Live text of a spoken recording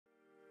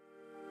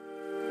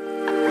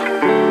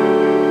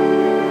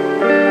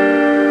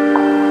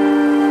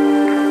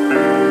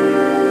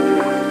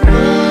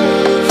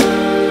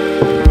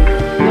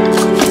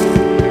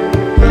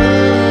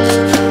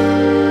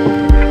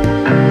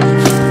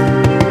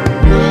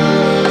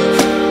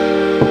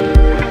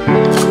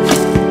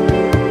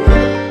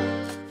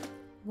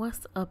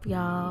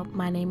y'all?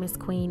 My name is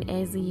Queen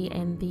Ezzy,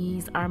 and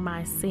these are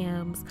my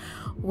Sims.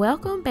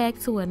 Welcome back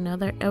to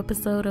another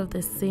episode of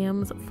the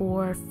Sims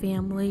 4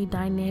 Family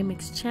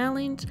Dynamics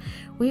Challenge.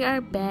 We are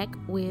back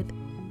with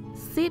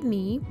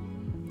Sydney,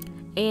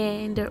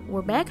 and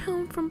we're back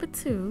home from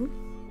Batu.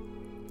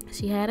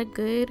 She had a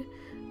good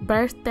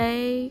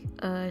birthday.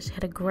 She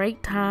had a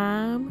great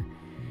time,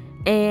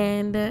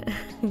 and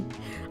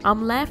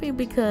I'm laughing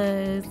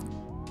because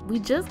we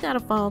just got a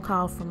phone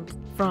call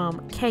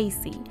from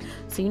Casey.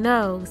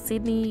 So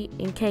Sydney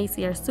and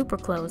Casey are super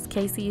close.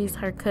 Casey is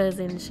her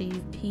cousin.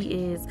 He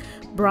is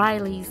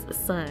Briley's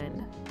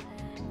son.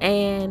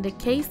 And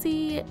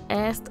Casey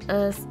asked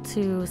us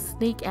to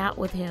sneak out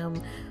with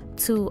him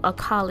to a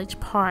college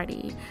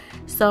party.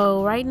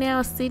 So right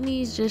now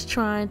Sydney's just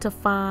trying to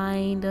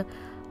find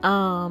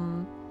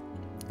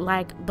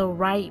like the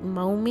right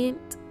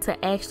moment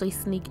to actually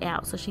sneak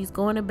out. So she's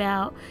going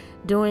about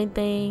doing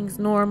things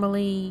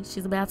normally.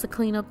 She's about to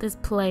clean up this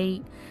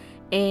plate,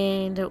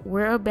 and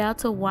we're about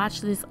to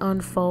watch this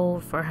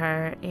unfold for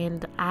her.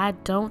 And I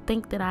don't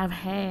think that I've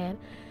had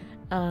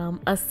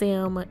a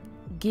sim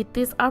get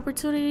this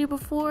opportunity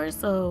before,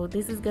 so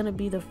this is gonna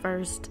be the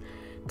first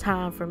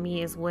time for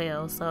me as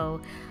well.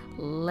 So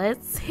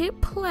let's hit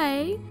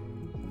play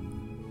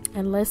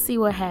and let's see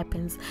what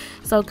happens.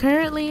 So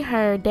currently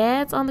her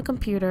dad's on the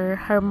computer,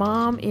 her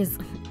mom is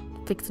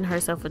fixing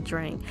herself a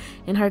drink,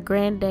 and her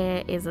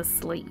granddad is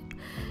asleep.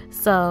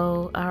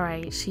 So all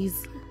right,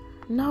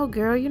 no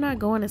girl, you're not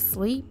going to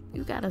sleep,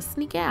 you gotta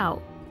sneak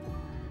out.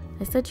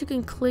 They said you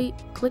can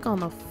click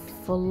on the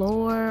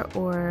floor,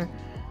 or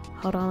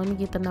hold on, let me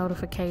get the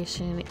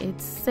notification.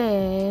 It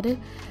said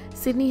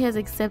Sydney has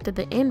accepted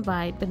the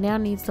invite but now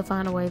needs to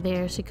find a way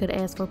there. She could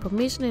ask for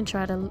permission and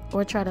try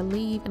to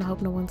leave and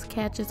hope no one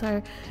catches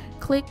her.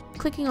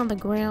 Clicking on the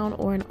ground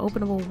or an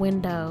openable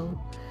window.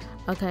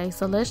 Okay,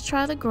 so let's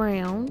try the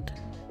ground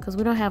because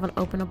we don't have an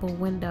openable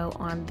window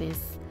on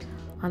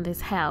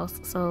this house.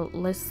 So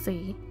let's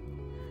see.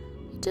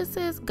 It just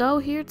says go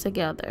here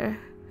together.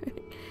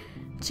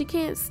 She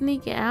can't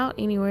sneak out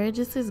anywhere. It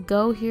just says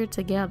go here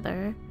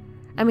together.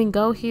 I mean,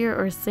 go here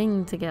or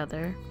sing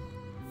together.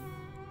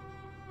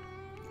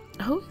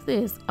 Who is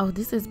this? Oh,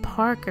 this is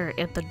Parker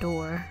at the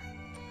door.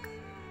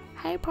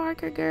 Hey,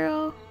 Parker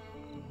girl.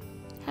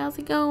 How's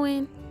it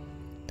going?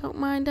 Don't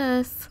mind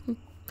us.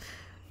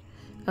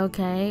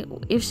 Okay,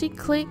 if she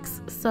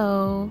clicks,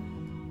 so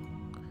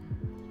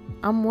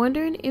I'm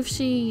wondering if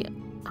she,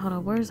 hold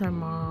on, where's her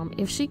mom?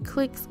 If she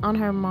clicks on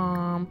her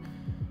mom,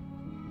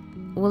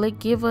 will it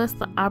give us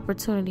the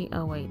opportunity?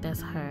 Oh wait,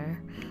 that's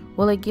her.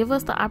 Will it give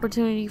us the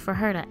opportunity for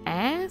her to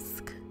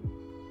ask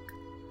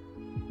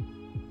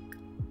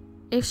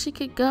if she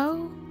could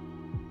go?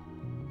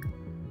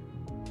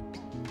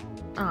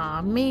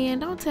 Aw, man,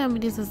 don't tell me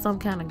this is some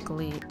kind of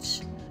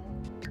glitch.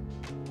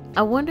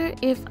 I wonder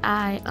if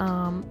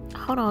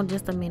hold on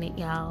just a minute,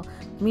 y'all.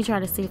 Let me try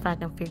to see if I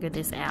can figure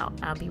this out.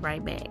 I'll be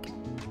right back.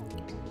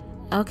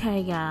 Okay,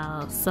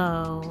 y'all,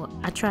 so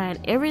I tried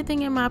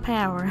everything in my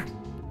power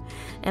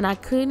and I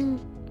couldn't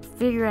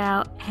figure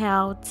out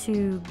how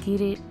to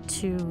get it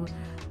to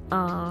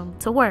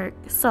work.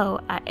 So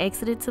I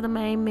exited to the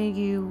main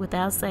menu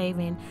without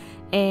saving,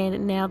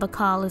 and now the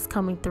call is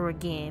coming through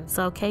again.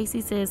 So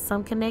Casey says,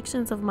 some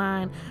connections of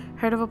mine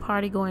heard of a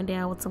party going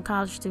down with some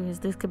college students.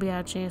 This could be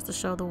our chance to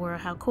show the world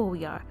how cool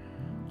we are.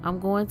 I'm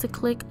going to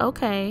click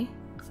OK.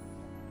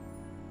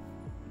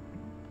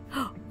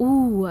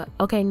 Ooh,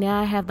 okay,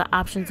 now I have the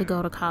option to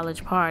go to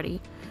college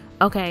party.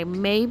 Okay,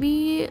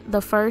 maybe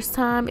the first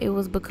time it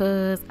was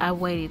because I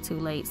waited too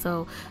late.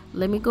 So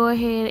let me go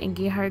ahead and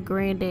get her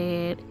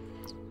granddad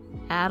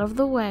out of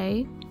the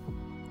way.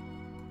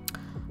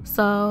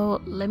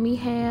 So let me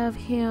have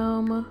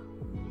him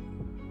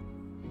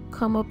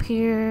come up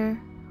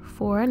here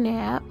for a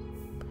nap.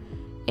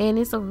 And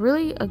it's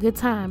really a good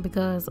time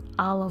because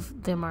all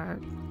of them are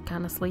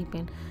kind of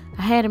sleeping.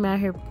 I had him out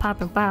here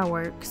popping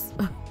fireworks.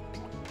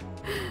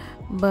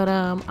 But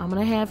I'm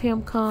gonna have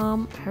him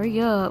come. Hurry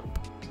up.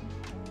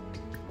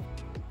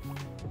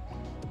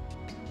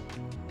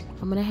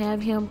 I'm gonna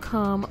have him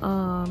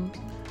come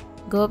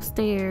go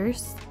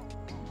upstairs,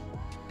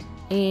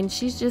 and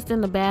she's just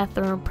in the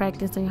bathroom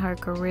practicing her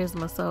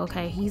charisma. So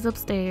okay, he's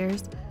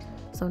upstairs.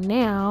 So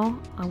now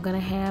I'm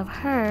gonna have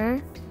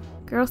her,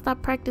 girl,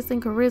 stop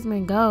practicing charisma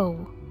and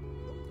go.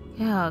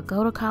 Yeah,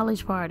 go to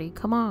college party.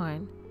 Come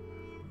on.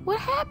 What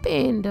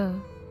happened?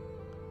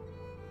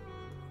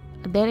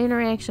 That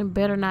interaction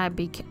better not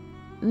be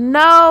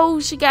no,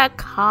 she got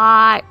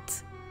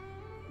caught.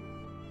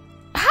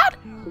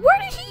 Where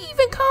did he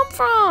even come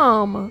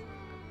from?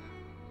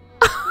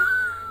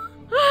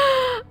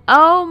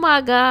 Oh my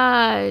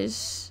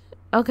gosh.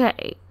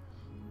 Okay,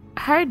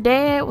 her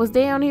dad was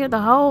down here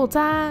the whole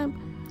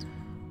time,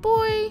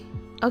 boy.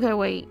 Okay,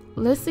 wait,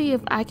 let's see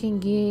if I can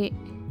get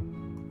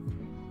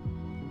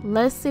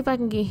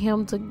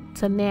him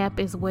to nap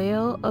as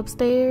well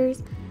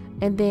upstairs,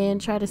 and then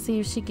try to see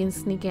if she can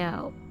sneak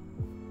out.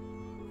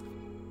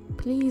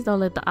 Please don't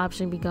let the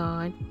option be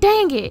gone.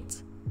 Dang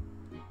it.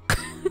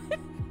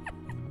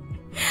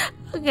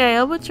 Okay,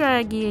 I'm gonna try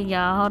again,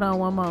 y'all. Hold on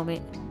one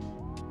moment.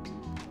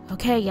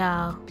 Okay,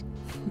 y'all.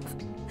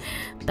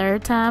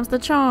 Third time's the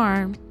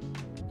charm.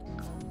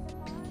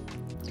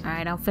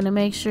 Alright, I'm finna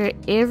make sure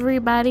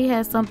everybody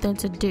has something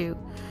to do.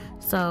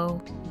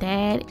 So,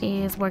 dad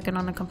is working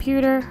on the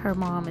computer. Her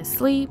mom is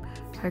asleep.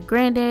 Her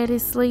granddad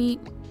is asleep.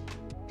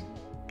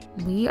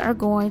 We are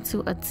going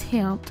to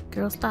attempt...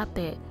 Girl, stop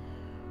that.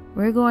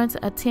 We're going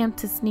to attempt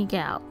to sneak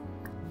out.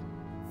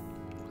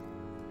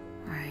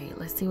 Alright,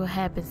 let's see what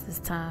happens this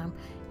time.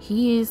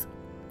 He is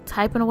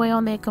typing away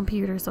on that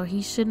computer, so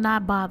he should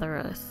not bother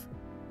us.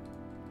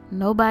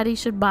 Nobody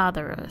should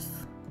bother us.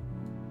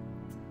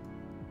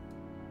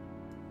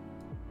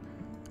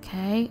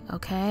 Okay,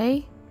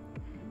 okay.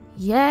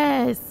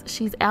 Yes,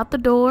 she's out the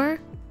door.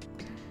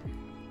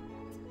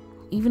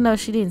 Even though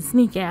she didn't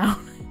sneak out.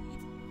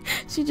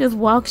 She just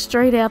walked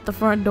straight out the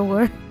front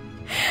door.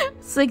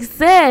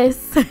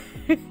 Success.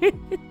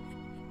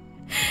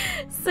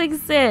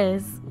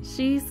 Success.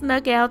 She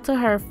snuck out to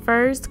her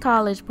first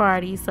college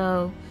party.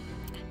 So,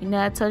 you know,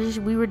 I told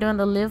you we were doing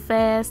the Live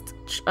Fast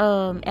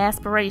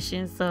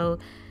aspiration. So,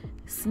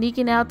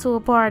 sneaking out to a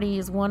party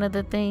is one of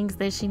the things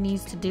that she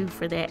needs to do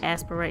for that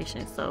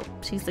aspiration. So,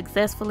 she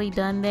successfully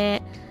done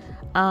that.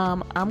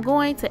 I'm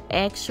going to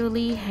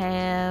actually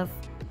have...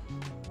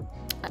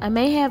 I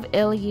may have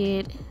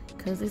Elliot,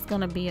 because it's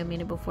going to be a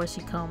minute before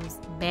she comes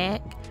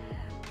back.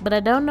 But I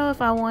don't know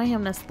if I want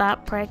him to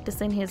stop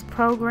practicing his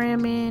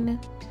programming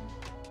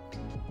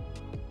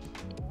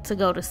to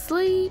go to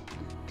sleep.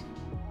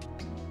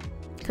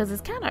 Because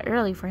it's kind of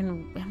early for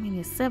him. I mean,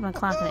 it's 7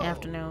 o'clock in the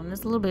afternoon.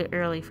 It's a little bit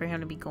early for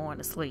him to be going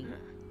to sleep.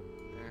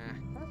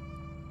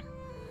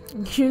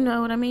 You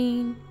know what I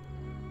mean?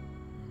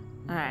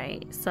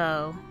 Alright,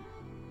 so...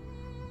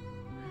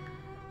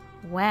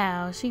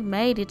 Wow, she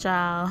made it,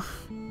 y'all.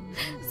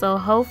 So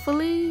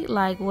hopefully,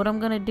 like, what I'm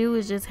gonna do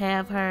is just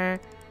have her...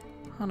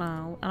 Hold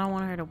on, I don't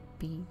want her to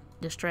be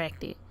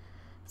distracted.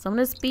 So I'm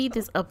gonna speed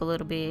this up a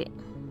little bit.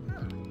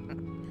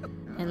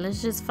 And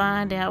let's just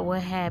find out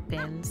what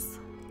happens.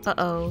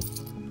 Uh-oh.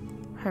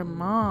 Her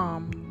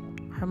mom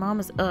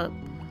is up.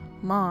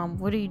 Mom,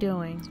 what are you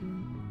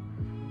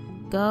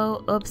doing?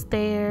 Go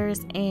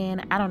upstairs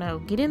and, I don't know,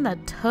 get in the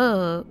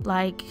tub.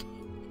 Like,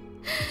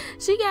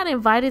 she got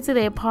invited to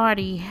that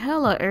party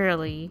hella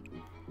early.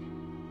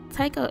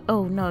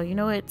 Oh no, you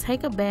know what?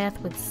 Take a bath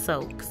with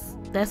soaks.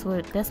 That's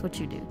what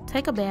you do.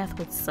 Take a bath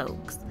with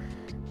soaks.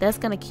 That's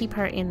gonna keep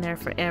her in there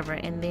forever.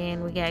 And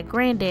then we got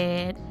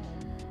granddad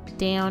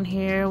down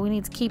here. We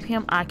need to keep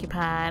him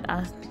occupied.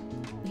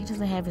 He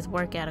doesn't have his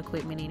workout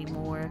equipment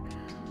anymore.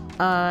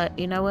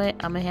 You know what?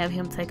 I'm gonna have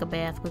him take a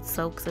bath with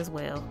soaks as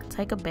well.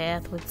 Take a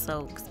bath with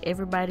soaks.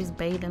 Everybody's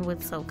bathing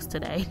with soaks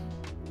today.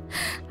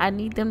 I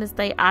need them to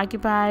stay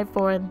occupied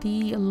for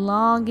the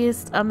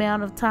longest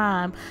amount of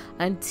time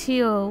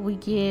until we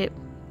get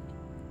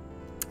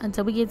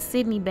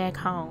Sydney back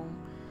home,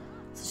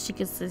 so she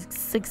can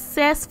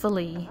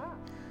successfully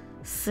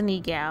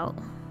sneak out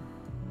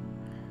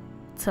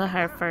to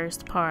her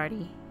first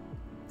party.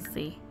 Let's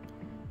see.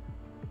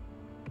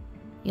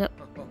 Yep.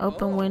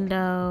 Open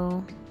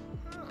window.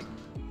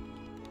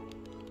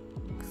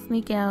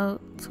 Sneak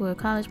out to a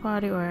college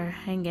party or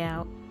hang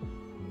out.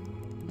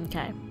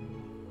 Okay.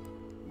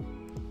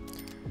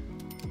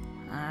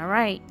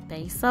 Alright,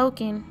 they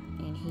soaking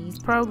and he's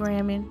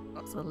programming.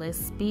 So let's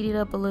speed it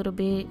up a little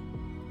bit.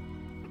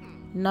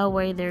 No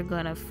way they're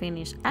gonna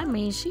finish. I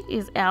mean, she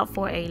is out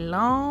for a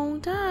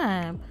long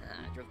time.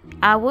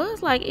 I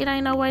was like, it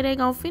ain't no way they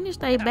gonna finish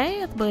their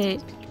bath,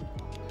 but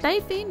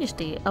they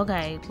finished it.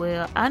 Okay,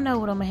 well, I know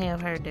what I'm gonna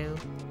have her do.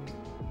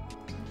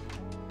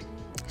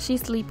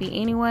 She's sleepy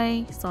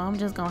anyway, so I'm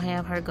just gonna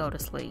have her go to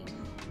sleep.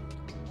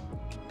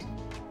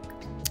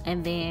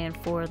 And then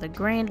for the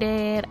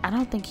granddad, I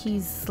don't think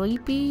he's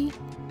sleepy.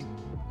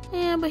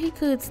 Yeah, but he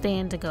could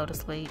stand to go to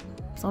sleep.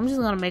 So I'm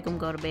just gonna make him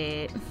go to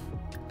bed.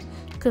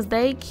 Cause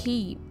they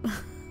keep.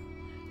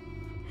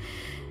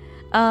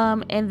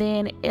 And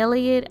then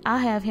Elliot, I'll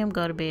have him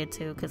go to bed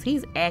too, cause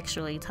he's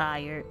actually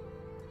tired.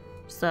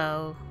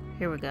 So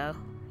here we go.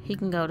 He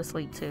can go to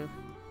sleep too.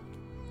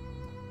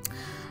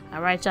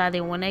 Alright, y'all,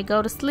 then when they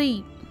go to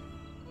sleep,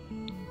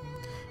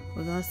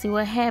 we're gonna see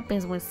what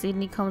happens when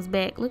Sydney comes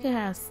back. Look at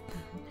how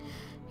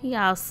he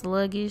all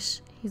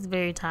sluggish. He's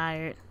very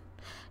tired.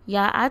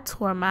 Yeah, I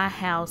tore my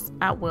house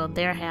out. Well,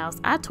 their house.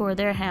 I tore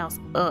their house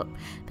up.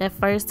 That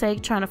first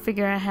take, trying to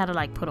figure out how to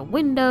like put a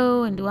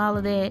window and do all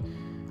of that,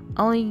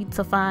 only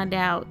to find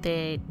out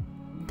that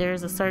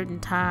there's a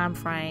certain time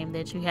frame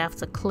that you have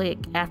to click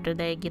after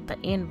they get the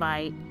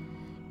invite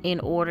in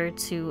order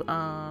to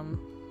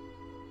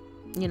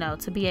you know,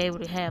 to be able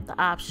to have the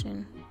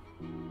option.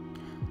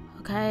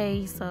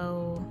 Okay,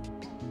 so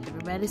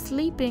everybody's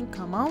sleeping.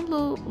 Come on,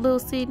 little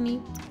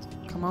Sydney.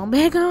 Come on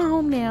back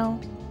home now.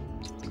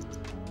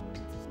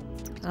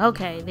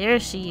 Okay, there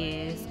she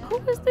is. Who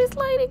is this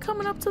lady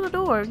coming up to the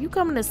door? You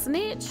coming to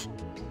snitch?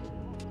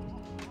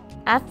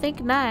 I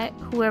think not,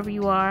 whoever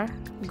you are.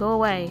 Go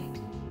away.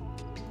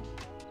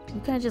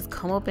 You can't just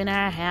come up in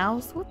our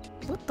house.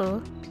 What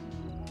the?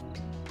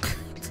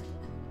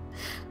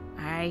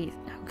 right.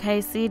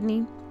 Okay,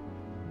 Sydney.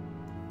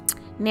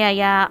 Now,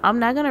 y'all, I'm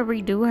not gonna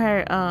redo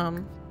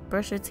her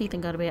brush her teeth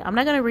and go to bed. I'm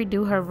not gonna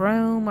redo her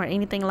room or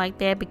anything like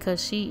that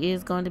because she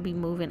is going to be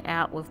moving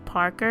out with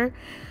Parker.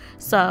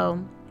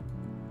 So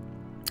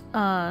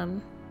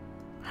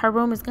her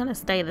room is gonna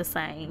stay the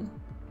same,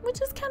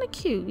 which is kind of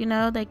cute. You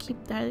know, they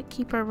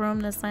keep her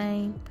room the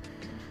same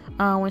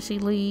when she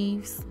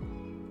leaves.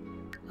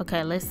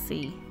 Okay, let's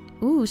see.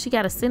 Ooh, she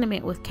got a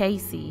sentiment with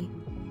Casey.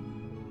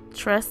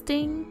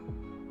 Trusting.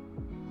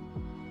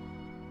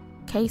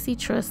 Casey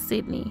trusts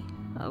Sydney.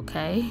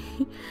 Okay.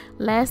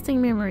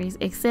 Lasting memories.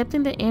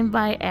 Accepting the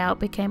invite out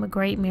became a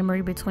great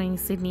memory between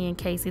Sydney and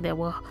Casey that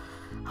will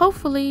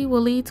hopefully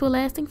lead to a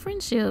lasting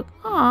friendship.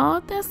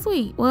 Aw, that's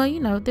sweet. Well, you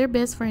know, they're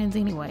best friends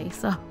anyway,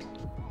 so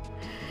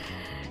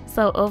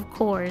of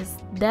course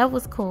that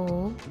was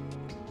cool.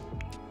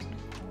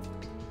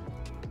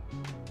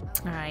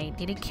 All right,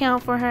 did it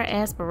count for her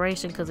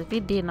aspiration? Because if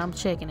it didn't, I'm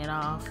checking it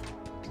off.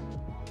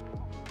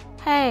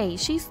 Hey,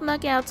 she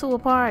snuck out to a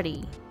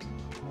party.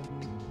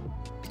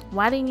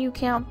 Why didn't you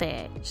count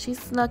that? She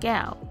snuck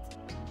out.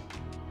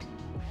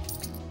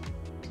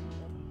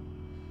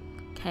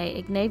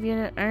 Okay,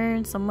 Ignavia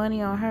earned some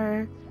money on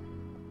her.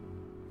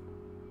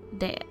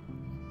 That.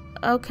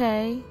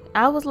 Okay.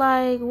 I was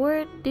like,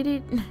 where did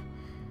it?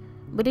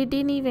 But it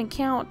didn't even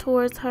count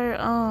towards her,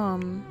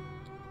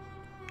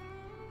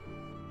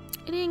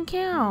 it didn't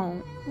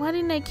count. Why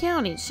didn't they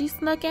count it? She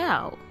snuck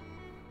out.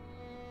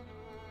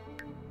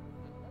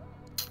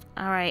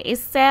 Alright, it's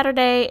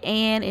Saturday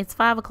and it's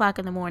 5 o'clock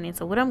in the morning.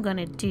 So what I'm going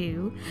to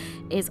do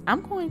is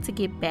I'm going to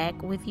get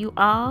back with you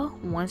all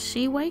once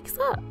she wakes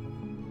up.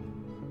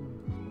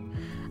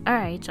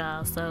 Alright,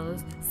 y'all. So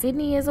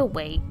Sydney is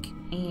awake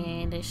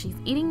and she's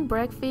eating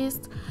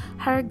breakfast.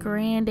 Her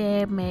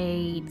granddad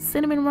made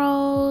cinnamon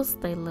rolls.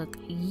 They look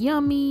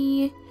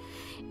yummy.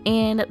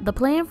 And the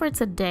plan for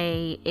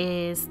today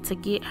is to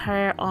get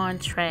her on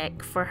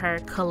track for her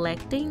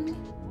collecting.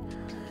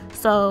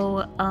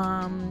 So,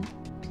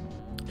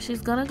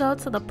 she's gonna go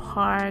to the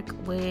park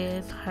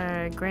with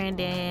her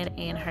granddad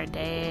and her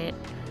dad.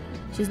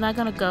 She's not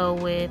gonna go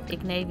with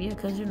Ignavia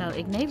because, you know,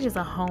 Ignavia's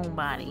a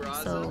homebody,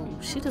 so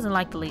she doesn't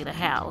like to leave the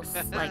house.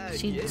 Like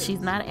she's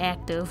not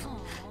active.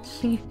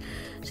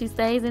 She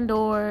stays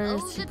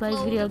indoors. She plays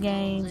video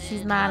games.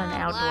 She's not an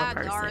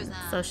outdoor person,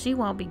 so she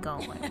won't be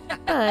going.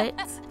 But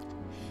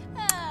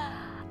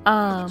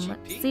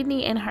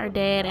Sydney and her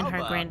dad and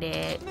her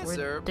granddad,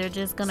 they're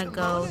just gonna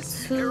go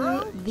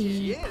to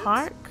the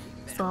park.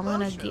 So I'm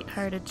gonna get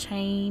her to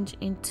change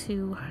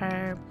into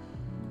her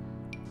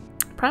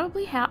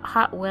probably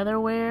hot weather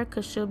wear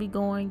because she'll be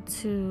going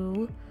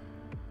to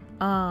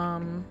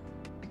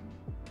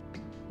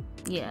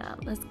yeah,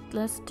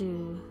 let's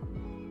do,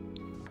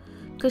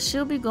 because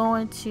she'll be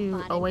going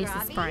to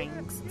Oasis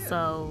Springs,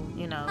 so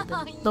you know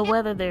the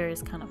weather there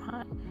is kind of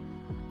hot.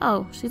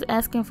 Oh, she's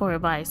asking for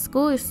advice.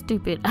 School is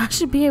stupid. I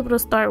should be able to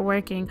start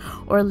working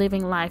or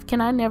living life.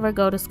 Can I never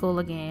go to school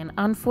again?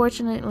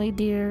 Unfortunately,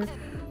 dear,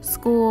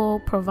 school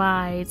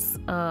provides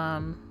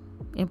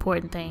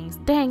important things.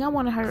 Dang, I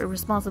wanted her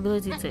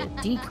responsibility to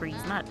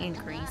decrease, not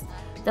increase.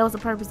 That was the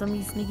purpose of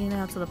me sneaking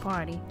out to the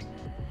party.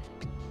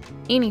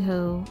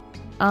 Anywho,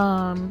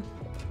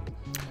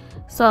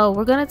 so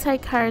we're gonna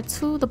take her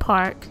to the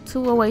park,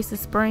 to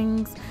Oasis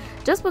Springs,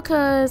 just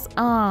because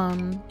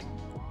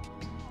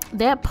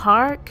that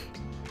park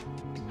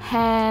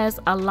has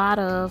a lot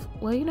of,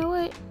 well, you know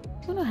what,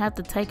 we don't have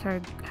to take her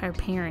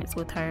parents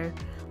with her.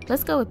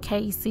 Let's go with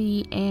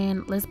Casey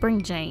and let's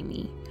bring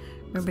Jamie.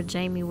 Remember,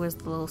 Jamie was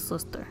the little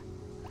sister.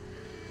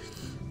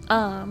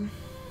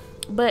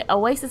 But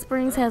Oasis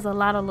Springs has a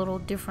lot of little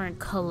different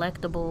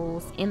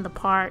collectibles in the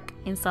park,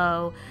 and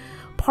so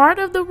part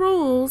of the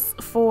rules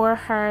for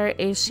her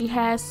is she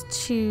has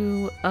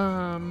to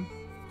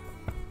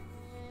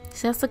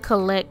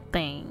collect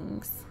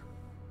things.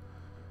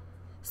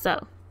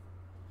 So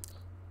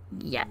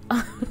yeah.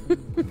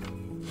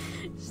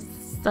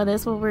 So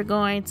that's what we're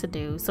going to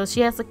do. So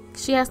she has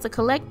to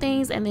collect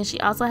things, and then she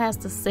also has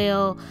to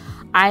sell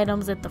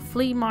items at the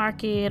flea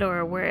market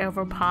or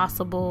wherever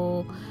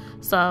possible.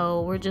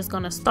 So we're just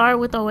going to start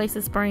with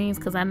Oasis Springs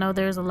because I know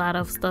there's a lot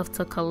of stuff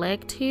to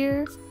collect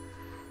here.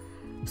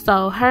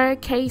 So her,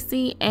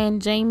 Casey,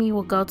 and Jamie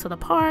will go to the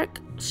park.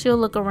 She'll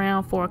look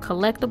around for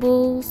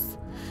collectibles.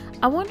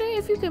 I wonder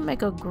if you can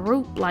make a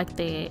group like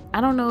that.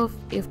 I don't know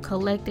if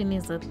collecting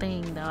is a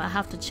thing though. I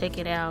have to check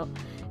it out,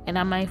 and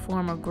I may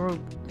form a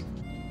group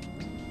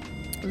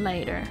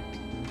later.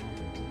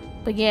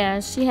 But yeah,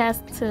 she's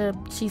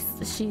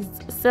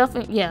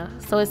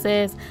so it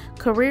says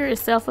career is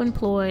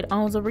self-employed,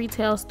 owns a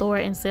retail store,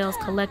 and sells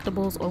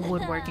collectibles or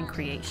woodworking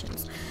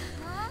creations.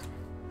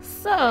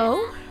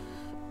 So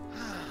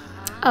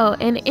oh,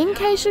 and in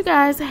case you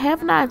guys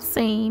have not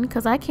seen,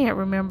 because I can't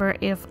remember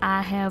if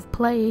I have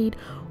played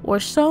or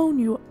shown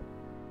you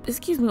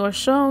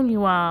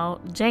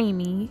all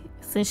Jamie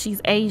since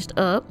she's aged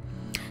up.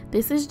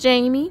 This is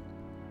Jamie.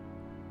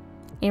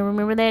 And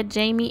remember that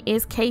Jamie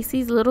is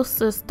Casey's little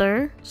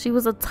sister. She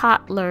was a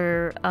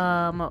toddler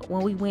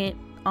when we went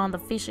on the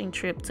fishing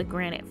trip to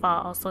Granite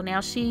Falls. So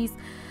now she's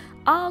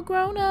all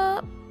grown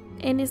up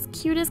and as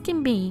cute as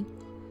can be.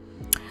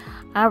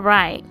 All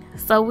right,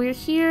 so we're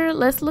here.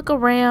 Let's look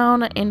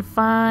around and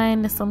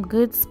find some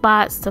good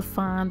spots to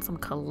find some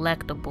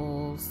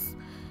collectibles.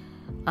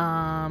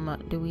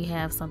 Do we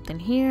have something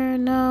here?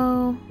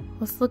 No.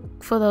 Let's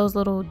look for those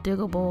little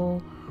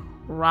diggable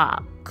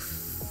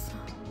rocks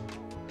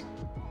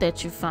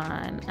that you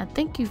find. I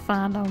think you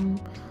find them.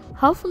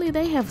 Hopefully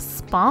they have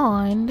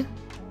spawned,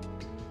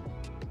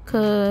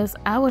 because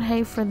I would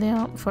hate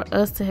for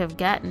us to have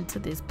gotten to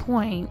this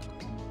point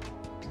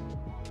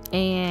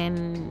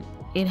and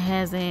it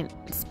hasn't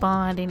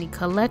spawned any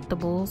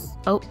collectibles.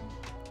 Oh,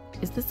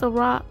 is this a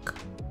rock?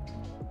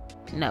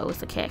 No,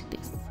 it's a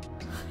cactus.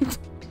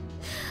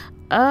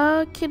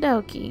 Okie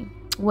dokie.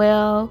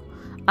 Well,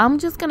 I'm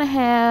just gonna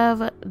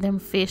have them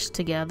fish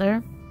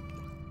together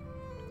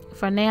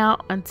for now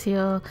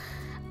until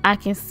I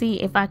can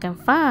see if I can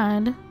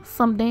find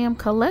some damn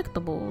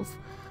collectibles.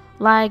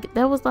 Like,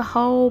 that was the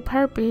whole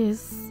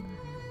purpose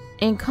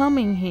in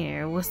coming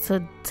here, was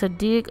to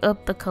dig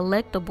up the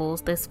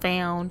collectibles that's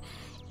found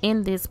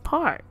in this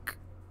park.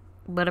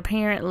 But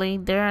apparently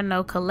there are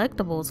no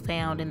collectibles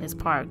found in this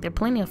park. There are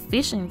plenty of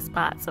fishing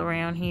spots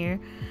around here,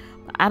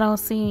 but I don't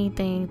see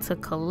anything to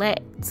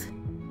collect.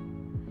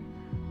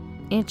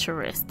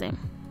 Interesting.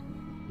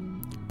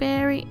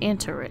 Very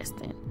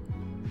interesting.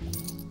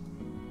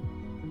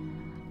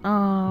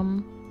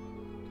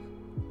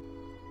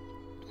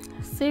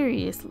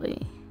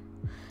 Seriously.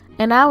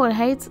 And I would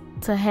hate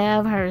to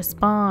have her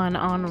spawn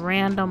on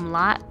random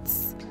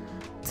lots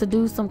to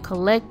do some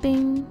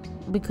collecting,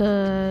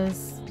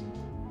 because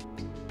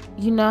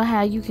you know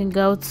how you can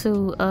go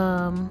to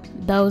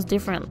those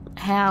different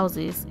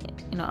houses,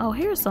 you know. Oh,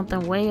 here's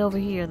something way over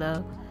here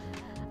though.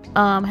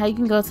 How you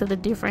can go to the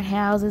different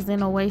houses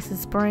in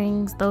Oasis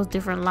Springs, those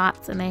different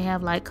lots, and they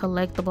have like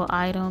collectible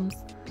items.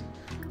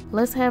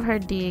 Let's have her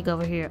dig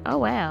over here. Oh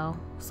wow,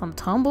 some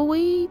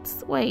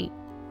tumbleweeds. Wait,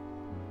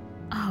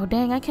 oh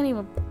dang, I can't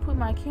even put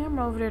my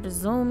camera over there to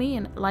zoom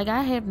in. Like,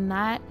 I have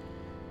not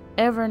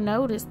ever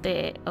noticed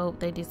that. Oh,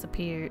 they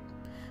disappeared.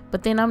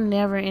 But then I'm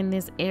never in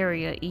this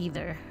area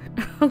either.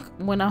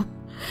 when I'm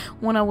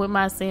with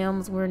my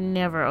Sims, we're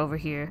never over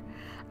here.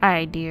 All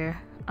right, dear,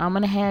 I'm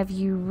gonna have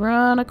you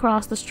run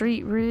across the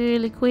street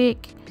really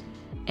quick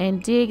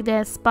and dig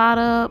that spot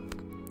up.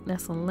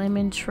 That's a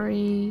lemon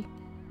tree.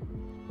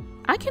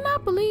 I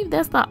cannot believe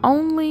that's the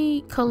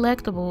only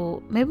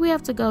collectible. Maybe we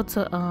have to go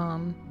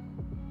to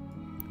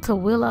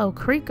Willow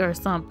Creek or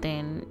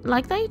something.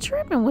 Like, they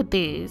tripping with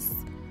this.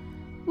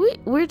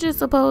 We're just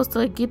supposed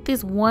to get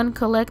this one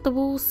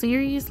collectible?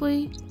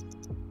 Seriously?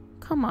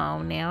 Come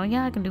on now,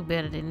 y'all can do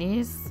better than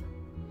this.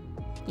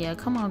 Yeah,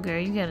 come on girl,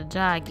 you gotta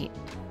jog it.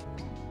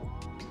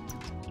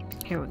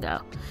 Here we go.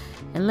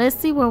 And let's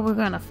see what we're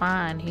gonna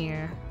find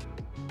here.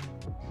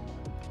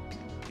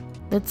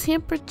 The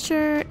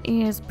temperature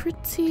is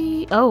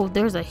pretty... Oh,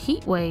 there's a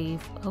heat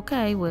wave.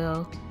 Okay,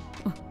 well.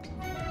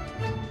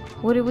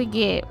 What did we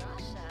get?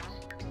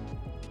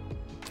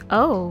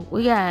 Oh,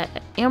 we got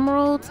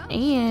emeralds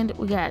and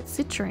we got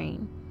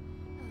citrine.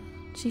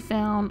 She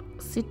found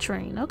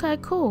citrine. Okay,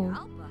 cool.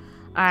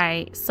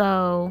 Alright,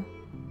 so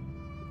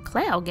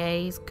cloud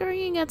gaze. Girl,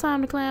 you ain't got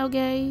time to cloud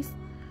gaze.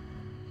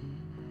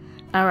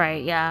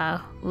 Alright,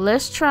 y'all.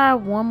 Let's try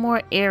one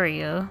more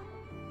area.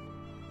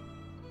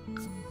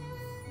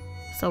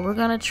 So we're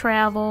gonna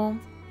travel.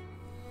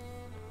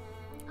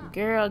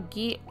 Girl,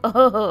 get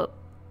up.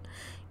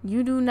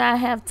 You do not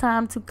have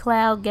time to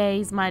cloud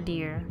gaze, my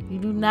dear. You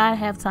do not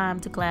have time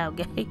to cloud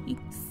gaze.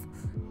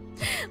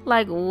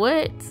 Like,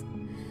 what?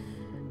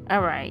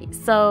 Alright,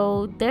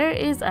 so there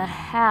is a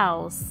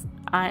house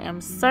I am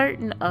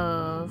certain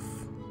of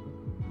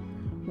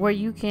where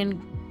you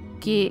can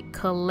get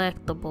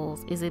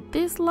collectibles. Is it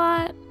this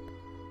lot?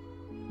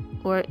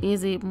 Or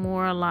is it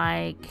more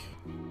like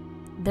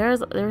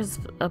there's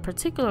a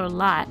particular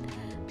lot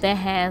that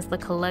has the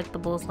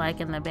collectibles, like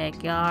in the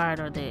backyard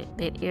or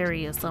that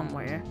area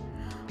somewhere.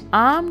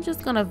 I'm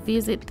just gonna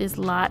visit this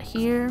lot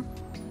here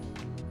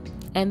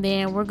and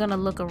then we're gonna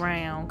look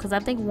around, because I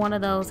think one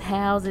of those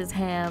houses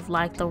have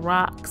like the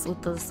rocks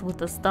with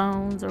the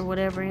stones or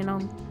whatever in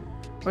them,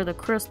 or the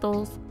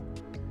crystals.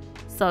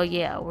 So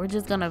yeah, we're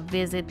just gonna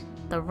visit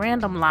the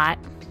random lot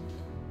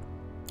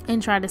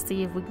and try to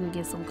see if we can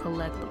get some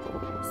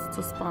collectibles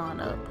to spawn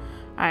up.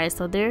 All right,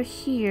 so they're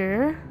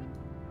here.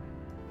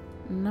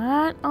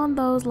 Not on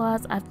those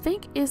lots. I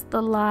think it's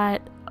the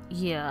lot.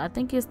 Yeah, I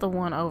think it's the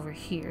one over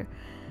here.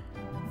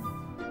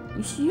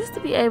 You used to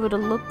be able to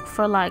look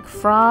for like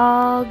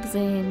frogs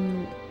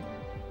and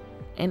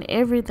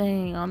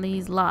everything on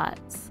these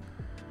lots.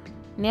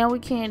 Now we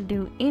can't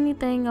do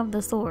anything of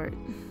the sort,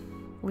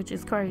 which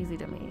is crazy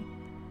to me.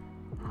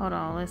 Hold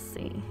on, let's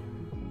see.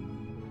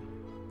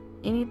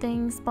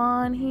 Anything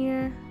spawn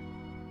here?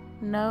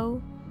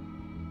 No.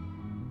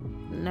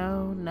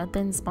 No,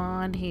 nothing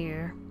spawned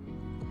here.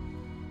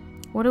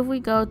 What if we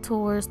go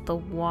towards the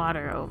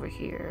water over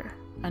here?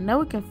 I know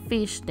we can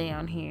fish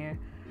down here.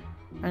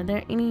 Are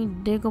there any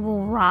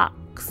diggable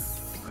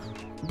rocks?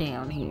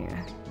 down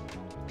here?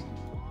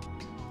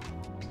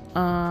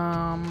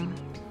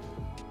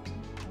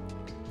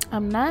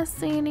 I'm not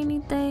seeing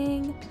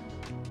anything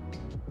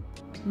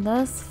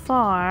thus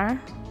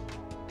far.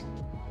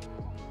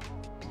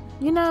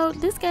 You know,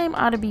 this game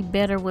ought to be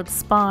better with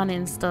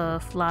spawning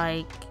stuff.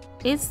 Like,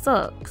 it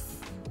sucks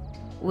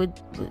with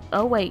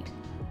oh wait,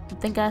 I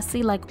think I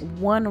see like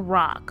one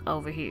rock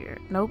over here.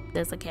 Nope,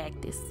 that's a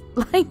cactus.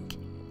 Like,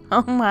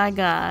 oh my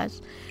gosh.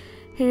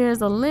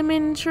 Here's a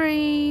lemon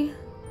tree.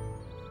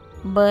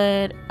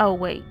 But oh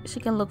wait, she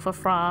can look for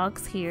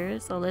frogs here.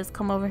 So let's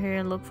come over here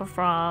and look for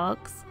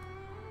frogs.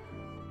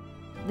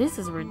 This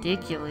is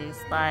ridiculous.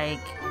 Like,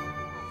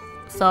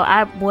 so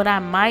what I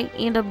might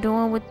end up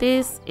doing with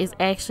this is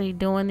actually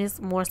doing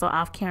this more so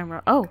off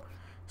camera. Oh,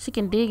 she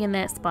can dig in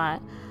that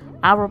spot.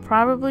 I will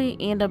probably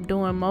end up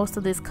doing most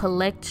of this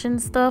collection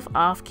stuff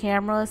off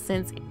camera,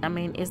 since I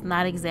mean it's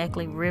not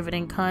exactly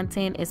riveting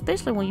content,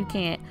 especially when you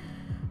can't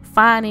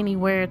find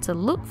anywhere to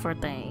look for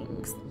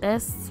things.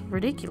 That's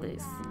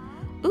ridiculous.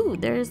 Ooh,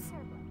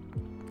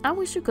 I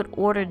wish you could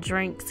order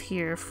drinks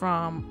here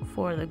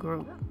for the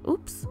group.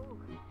 Oops.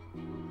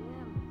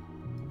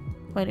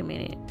 Wait a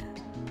minute.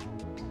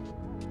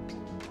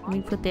 Let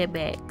me put that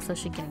back so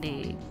she can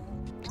dig.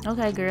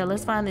 Okay, girl,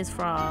 let's find this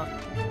frog.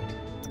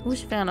 Ooh,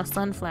 she found a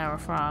sunflower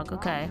frog.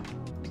 Okay.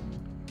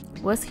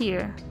 What's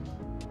here?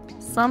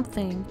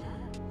 Something.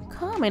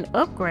 Come and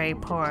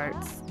upgrade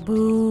parts.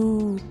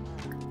 Boo.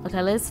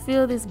 Okay, let's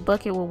fill this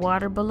bucket with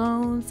water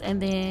balloons,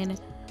 and then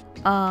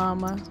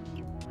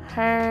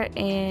her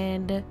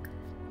and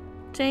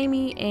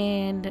Jamie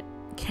and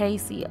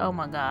Casey. Oh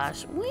my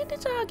gosh, when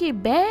did y'all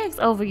get bags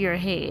over your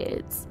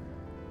heads?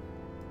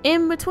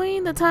 In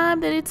between the time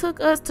that it took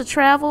us to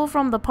travel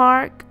from the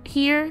park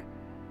here,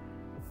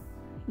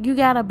 you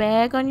got a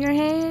bag on your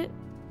head?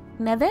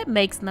 Now that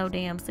makes no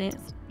damn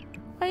sense.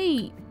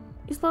 Wait,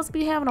 you're supposed to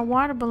be having a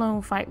water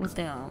balloon fight with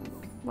them.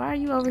 Why are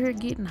you over here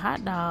getting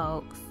hot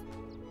dogs?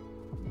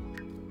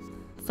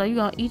 So you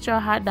gonna eat your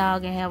hot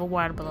dog and have a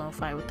water balloon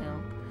fight with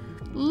them?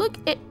 Look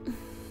at,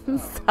 I'm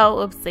so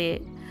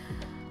upset.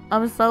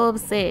 I'm so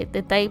upset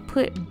that they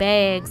put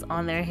bags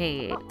on their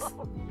heads.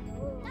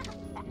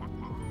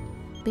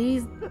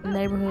 These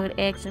neighborhood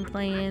action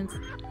plans.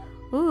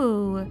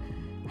 Ooh.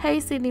 Hey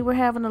Sydney, we're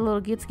having a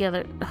little get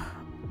together.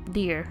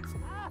 Dear.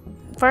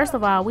 First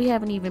of all, we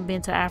haven't even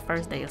been to our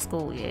first day of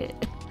school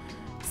yet.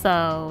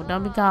 So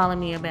don't be calling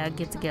me about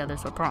get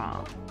togethers for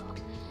prom.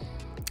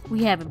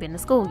 We haven't been to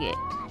school yet.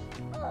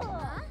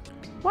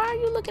 Why are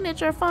you looking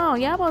at your phone?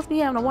 Y'all supposed to be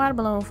having a water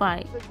balloon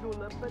fight.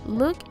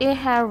 Look at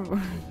how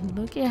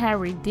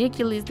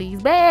ridiculous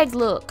these bags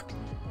look.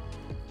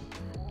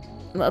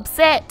 I'm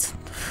upset.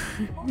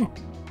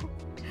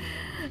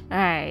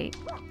 Alright.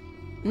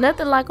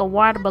 Nothing like a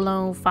water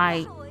balloon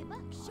fight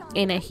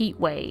in a heat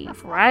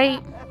wave,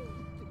 right?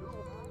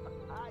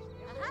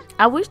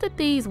 I wish that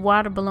these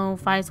water balloon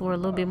fights were a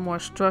little bit more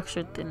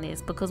structured than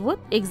this, because what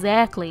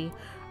exactly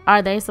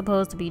are they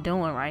supposed to be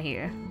doing right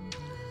here?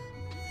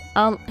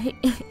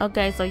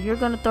 Okay, so you're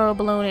gonna throw a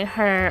balloon at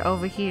her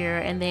over here,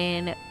 and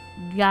then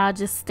y'all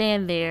just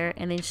stand there,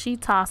 and then she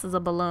tosses a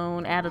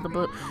balloon out of the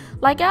balloon.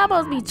 Like, y'all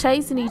supposed to be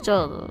chasing each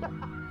other.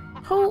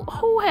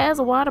 Who has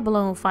a water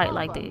balloon fight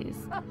like this?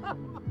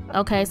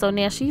 Okay, so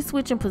now she's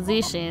switching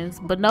positions,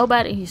 but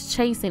nobody is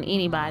chasing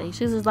anybody.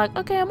 She's just like,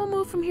 okay, I'm gonna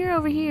move from here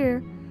over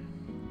here.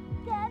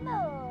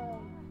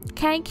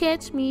 Can't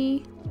catch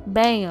me.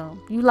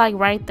 Bam. You like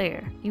right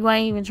there. You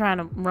ain't even trying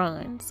to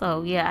run.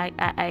 So yeah,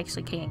 I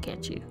actually can't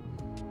catch you.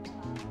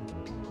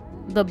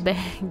 The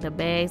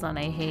bags on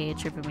their head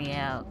tripping me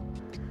out.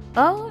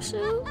 Oh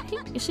shoot,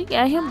 she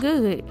got him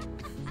good.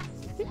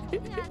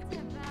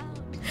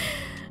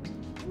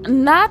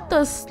 Not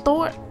the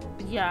store,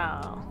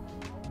 y'all.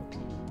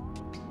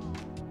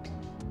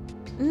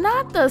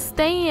 Not the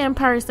stand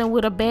person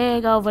with a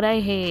bag over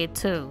their head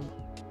too.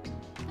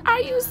 Are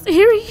you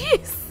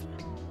serious?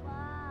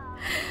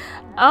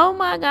 Oh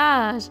my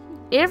gosh.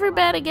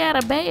 Everybody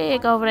got a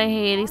bag over their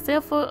head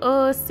except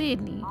for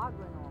Sydney.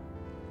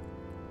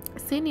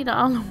 Sydney the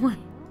only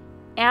one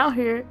out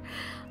here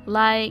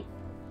like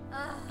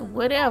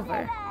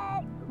whatever.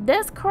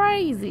 That's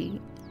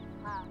crazy.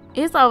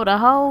 It's over the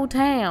whole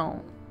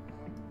town.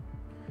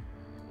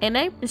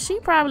 And she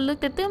probably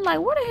looked at them like,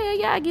 where the hell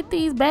y'all get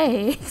these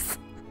bags?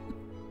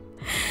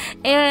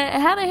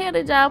 And how the hell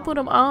did y'all put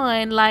them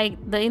on like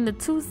in the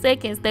 2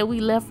 seconds that we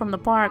left from the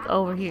park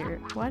over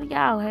here? Why do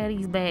y'all have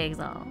these bags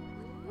on?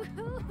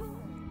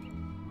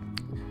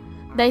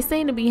 They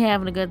seem to be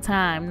having a good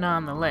time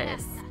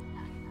nonetheless.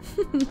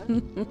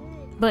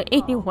 But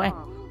anyway,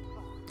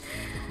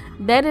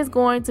 that is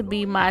going to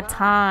be my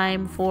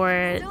time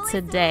for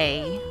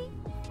today.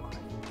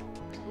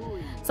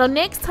 So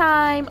next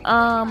time,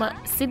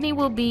 Sydney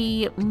will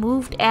be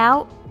moved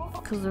out,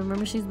 because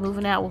remember she's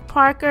moving out with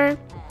Parker.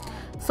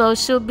 So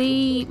she'll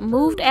be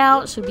moved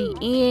out, she'll be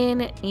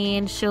in,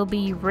 and she'll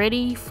be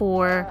ready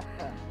for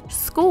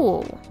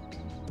school.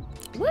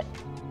 What?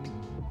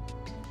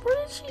 Where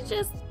did she? she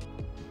just...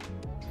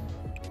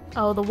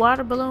 Oh, the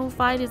water balloon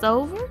fight is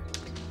over?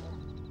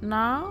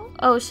 No.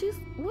 Oh, she's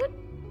what?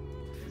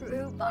 Who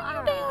you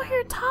down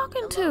here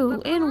talking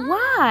to, and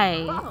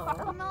why?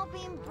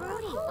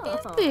 What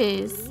is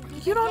this?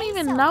 You don't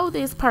even know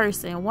this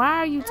person. Why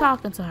are you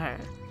talking to her?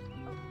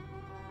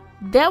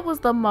 That was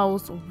the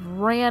most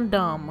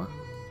random.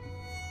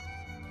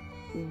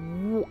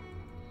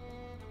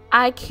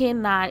 I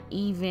cannot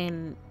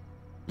even.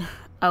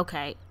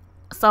 Okay,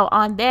 so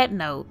on that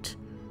note,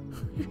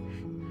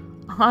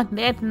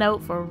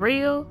 for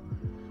real,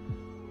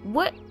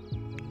 what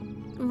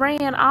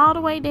ran all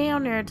the way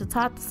down there to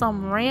talk to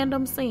some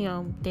random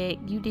sim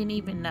that you didn't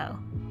even know?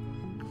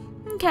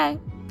 Okay,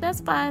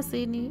 that's fine,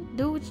 Sydney.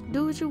 Do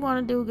what you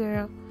want to do,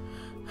 girl.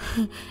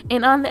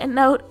 And on that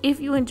note, if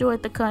you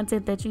enjoyed the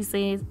content that you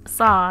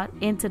saw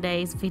in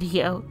today's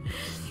video,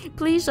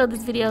 please show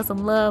this video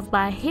some love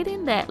by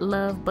hitting that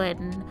love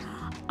button,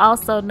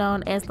 also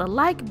known as the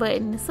like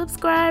button.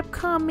 Subscribe,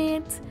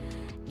 comment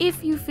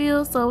if you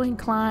feel so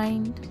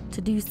inclined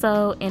to do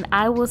so, and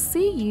I will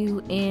see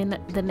you in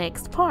the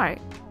next part.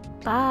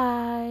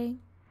 Bye.